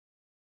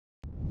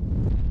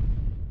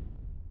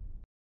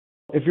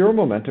If you're a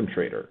momentum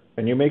trader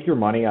and you make your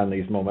money on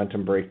these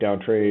momentum breakdown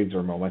trades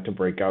or momentum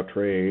breakout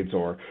trades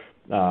or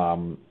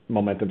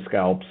momentum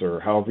scalps or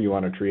however you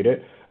want to treat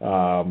it,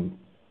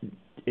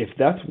 if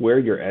that's where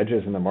your edge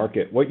is in the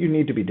market, what you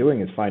need to be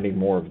doing is finding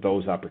more of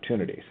those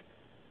opportunities.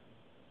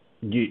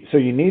 So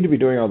you need to be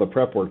doing all the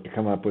prep work to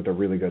come up with a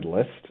really good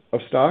list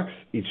of stocks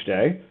each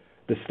day,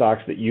 the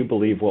stocks that you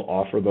believe will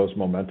offer those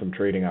momentum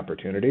trading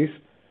opportunities.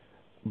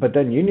 But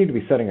then you need to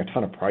be setting a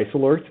ton of price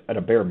alerts at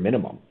a bare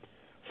minimum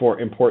for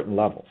important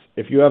levels.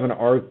 If you have an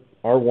R1,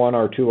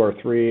 R2,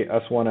 R3,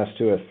 S1,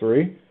 S2,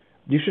 S3,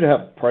 you should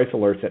have price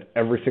alerts at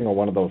every single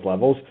one of those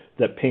levels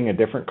that ping a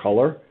different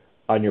color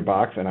on your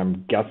box, and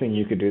I'm guessing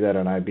you could do that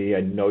on IB.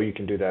 I know you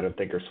can do that at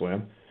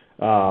Thinkorswim.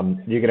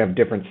 You can have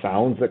different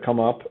sounds that come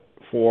up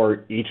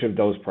for each of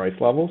those price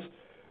levels.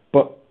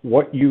 But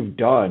what you've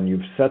done,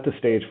 you've set the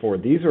stage for,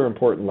 these are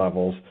important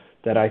levels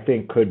that I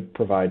think could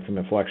provide some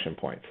inflection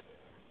points.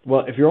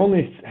 Well, if you're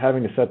only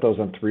having to set those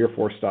on 3 or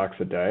 4 stocks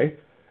a day,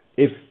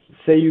 if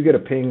say you get a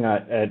ping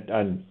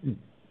on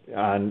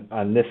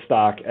this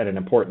stock at an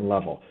important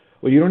level,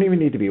 well, you don't even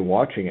need to be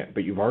watching it,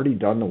 but you've already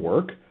done the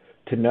work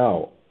to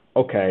know,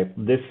 okay,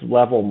 this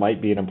level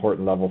might be an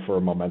important level for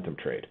a momentum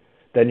trade.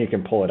 Then you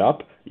can pull it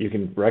up. You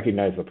can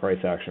recognize the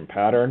price action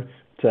pattern.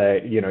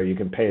 Say, you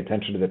can pay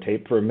attention to the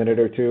tape for a minute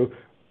or two,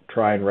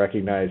 try and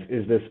recognize,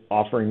 is this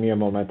offering me a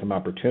momentum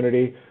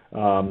opportunity?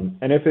 And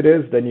if it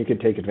is, then you can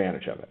take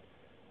advantage of it.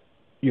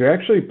 You're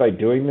actually, by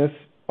doing this,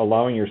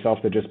 allowing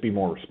yourself to just be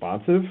more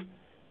responsive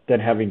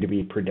than having to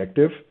be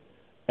predictive.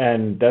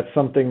 And that's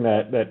something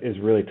that is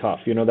really tough.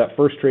 That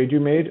first trade you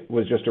made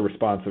was just a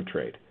responsive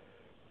trade.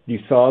 You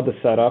saw the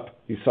setup,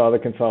 you saw the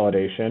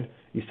consolidation,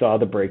 you saw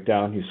the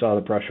breakdown, you saw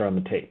the pressure on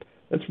the tape.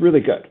 That's really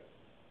good.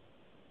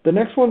 The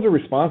next ones are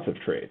responsive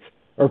trades,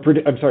 or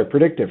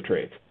predictive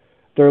trades.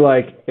 They're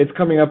like, it's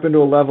coming up into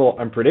a level,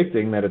 I'm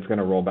predicting that it's going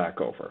to roll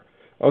back over.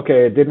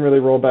 Okay, it didn't really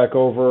roll back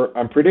over.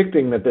 I'm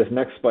predicting that this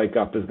next spike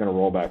up is going to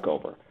roll back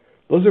over.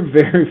 Those are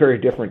very, very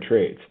different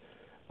trades.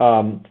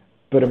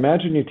 But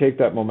imagine you take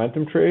that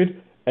momentum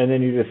trade and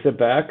then you just sit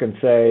back and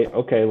say,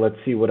 okay, let's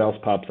see what else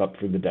pops up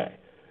through the day.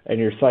 And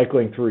you're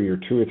cycling through your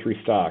 2 or 3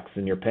 stocks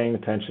and you're paying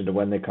attention to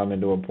when they come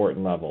into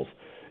important levels.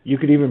 You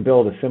could even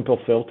build a simple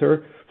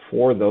filter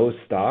for those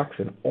stocks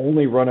and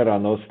only run it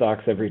on those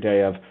stocks every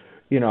day of,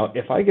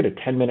 if I get a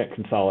 10-minute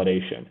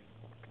consolidation,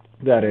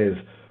 that is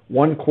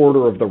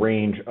 1/4 of the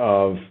range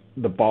of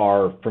the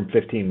bar from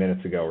 15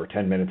 minutes ago or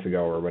 10 minutes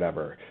ago or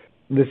whatever.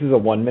 This is a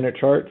 1-minute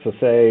chart. So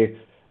say,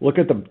 look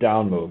at the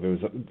down move.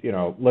 It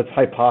was, let's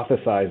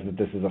hypothesize that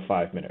this is a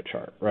 5-minute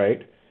chart,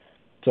 right?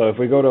 So if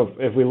we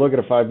look at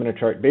a 5-minute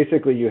chart,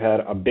 basically you had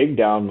a big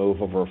down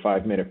move over a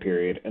 5-minute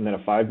period and then a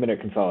 5-minute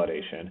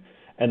consolidation.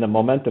 And the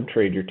momentum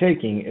trade you're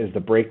taking is the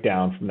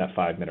breakdown from that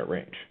 5-minute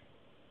range.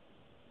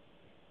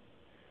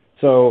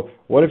 So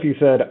what if you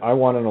said, I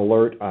want an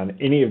alert on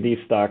any of these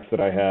stocks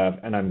that I have,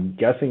 and I'm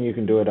guessing you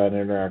can do it on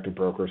Interactive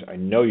Brokers. I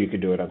know you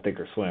could do it on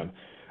Thinkorswim,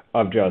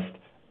 of just,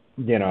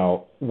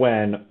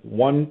 when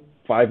one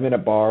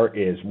 5-minute bar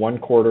is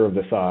 1/4 of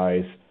the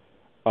size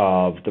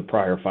of the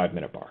prior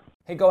 5-minute bar.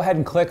 Hey, go ahead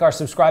and click our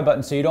subscribe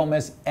button so you don't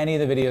miss any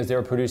of the videos that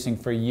we're producing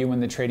for you in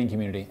the trading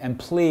community. And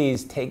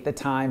please take the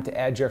time to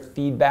add your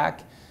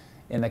feedback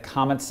in the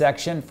comments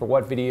section for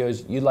what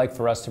videos you'd like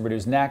for us to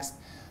produce next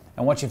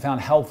and what you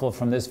found helpful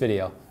from this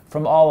video.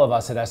 From all of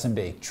us at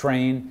S&B,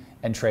 train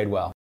and trade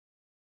well.